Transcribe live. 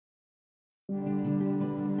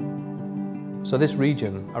So this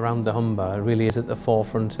region around the Humber really is at the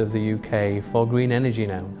forefront of the UK for green energy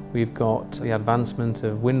now. We've got the advancement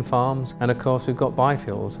of wind farms, and of course we've got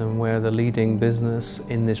biofuels, and where the leading business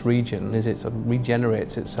in this region is it sort of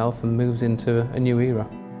regenerates itself and moves into a new era.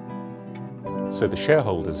 So the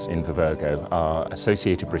shareholders in Vivergo are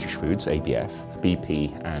Associated British Foods, ABF,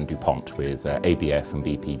 BP and DuPont, with ABF and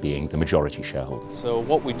BP being the majority shareholders. So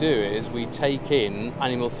what we do is we take in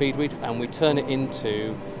animal feed wheat and we turn it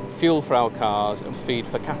into fuel for our cars and feed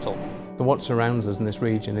for cattle. What surrounds us in this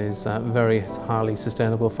region is very highly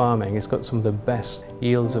sustainable farming. It's got some of the best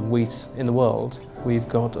yields of wheat in the world. We've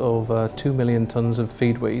got over 2 million tonnes of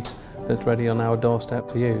feed wheat that's ready on our doorstep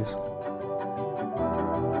to use.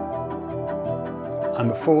 I'm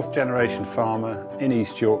a fourth generation farmer in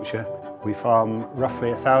East Yorkshire. We farm roughly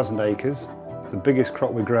 1,000 acres. The biggest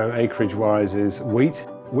crop we grow acreage-wise is wheat.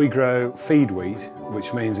 We grow feed wheat,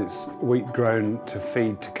 which means it's wheat grown to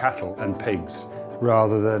feed to cattle and pigs,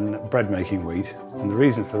 rather than bread-making wheat. And the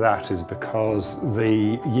reason for that is because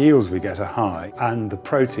the yields we get are high and the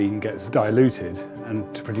protein gets diluted,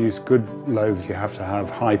 and to produce good loaves you have to have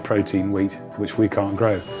high protein wheat, which we can't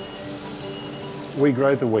grow. We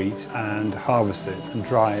grow the wheat and harvest it and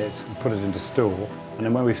dry it and put it into store, and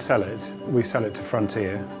then when we sell it to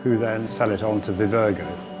Frontier, who then sell it on to Vivergo.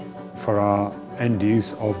 For our end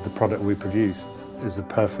use of the product we produce is the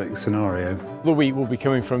perfect scenario. The wheat will be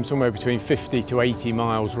coming from somewhere between 50 to 80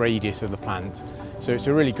 miles radius of the plant, so it's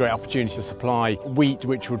a really great opportunity to supply wheat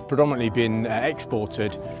which would predominantly been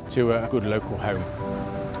exported to a good local home.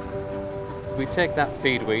 We take that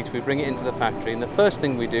feed wheat, we bring it into the factory, and the first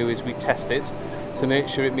thing we do is we test it to make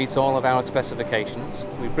sure it meets all of our specifications.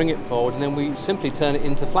 We bring it forward and then we simply turn it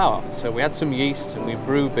into flour. So we add some yeast and we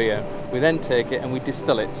brew beer. We then take it and we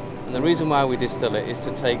distill it. And the reason why we distill it is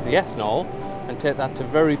to take the ethanol and take that to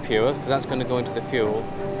very pure, because that's going to go into the fuel.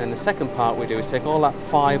 And the second part we do is take all that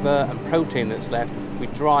fibre and protein that's left, we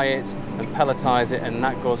dry it and pelletise it, and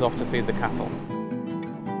that goes off to feed the cattle.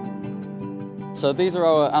 So these are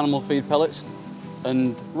our animal feed pellets,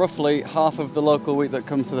 and roughly half of the local wheat that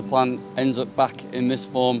comes to the plant ends up back in this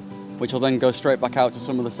form, which will then go straight back out to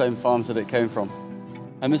some of the same farms that it came from.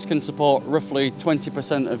 And this can support roughly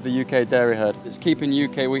 20% of the UK dairy herd. It's keeping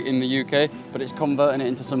UK wheat in the UK, but it's converting it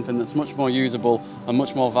into something that's much more usable and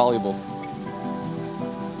much more valuable.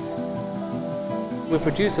 We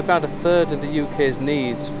produce about a third of the UK's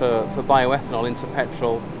needs for bioethanol into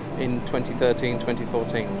petrol in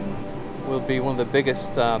 2013-2014. We'll be one of the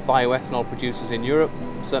biggest bioethanol producers in Europe,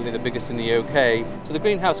 certainly the biggest in the UK. So the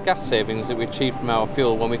greenhouse gas savings that we achieve from our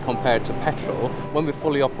fuel when we compare it to petrol, when we're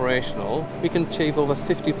fully operational, we can achieve over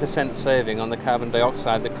 50% saving on the carbon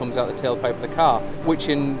dioxide that comes out the tailpipe of the car, which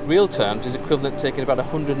in real terms is equivalent to taking about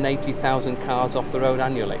 180,000 cars off the road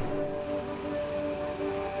annually.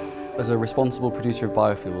 As a responsible producer of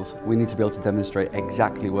biofuels, we need to be able to demonstrate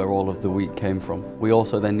exactly where all of the wheat came from. We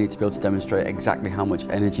also then need to be able to demonstrate exactly how much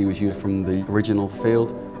energy was used from the original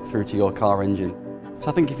field through to your car engine. So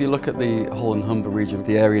I think if you look at the Hull and Humber region,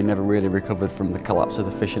 the area never really recovered from the collapse of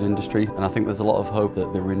the fishing industry, and I think there's a lot of hope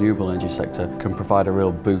that the renewable energy sector can provide a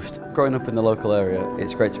real boost. Growing up in the local area,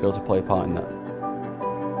 it's great to be able to play a part in that.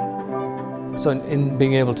 So in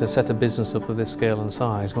being able to set a business up of this scale and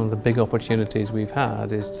size, one of the big opportunities we've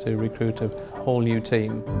had is to recruit a whole new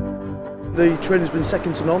team. The training's been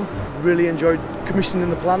second to none. Really enjoyed commissioning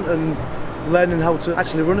the plant and learning how to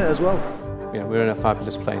actually run it as well. Yeah, we're in a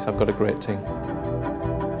fabulous place. I've got a great team.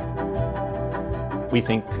 We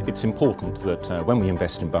think it's important that when we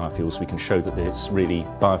invest in biofuels, we can show that it's really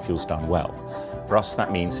biofuels done well. For us,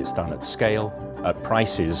 that means it's done at scale, at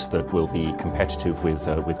prices that will be competitive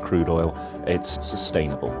with crude oil. It's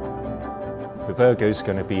sustainable. Vivergo is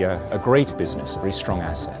going to be a great business, a very strong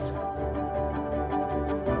asset.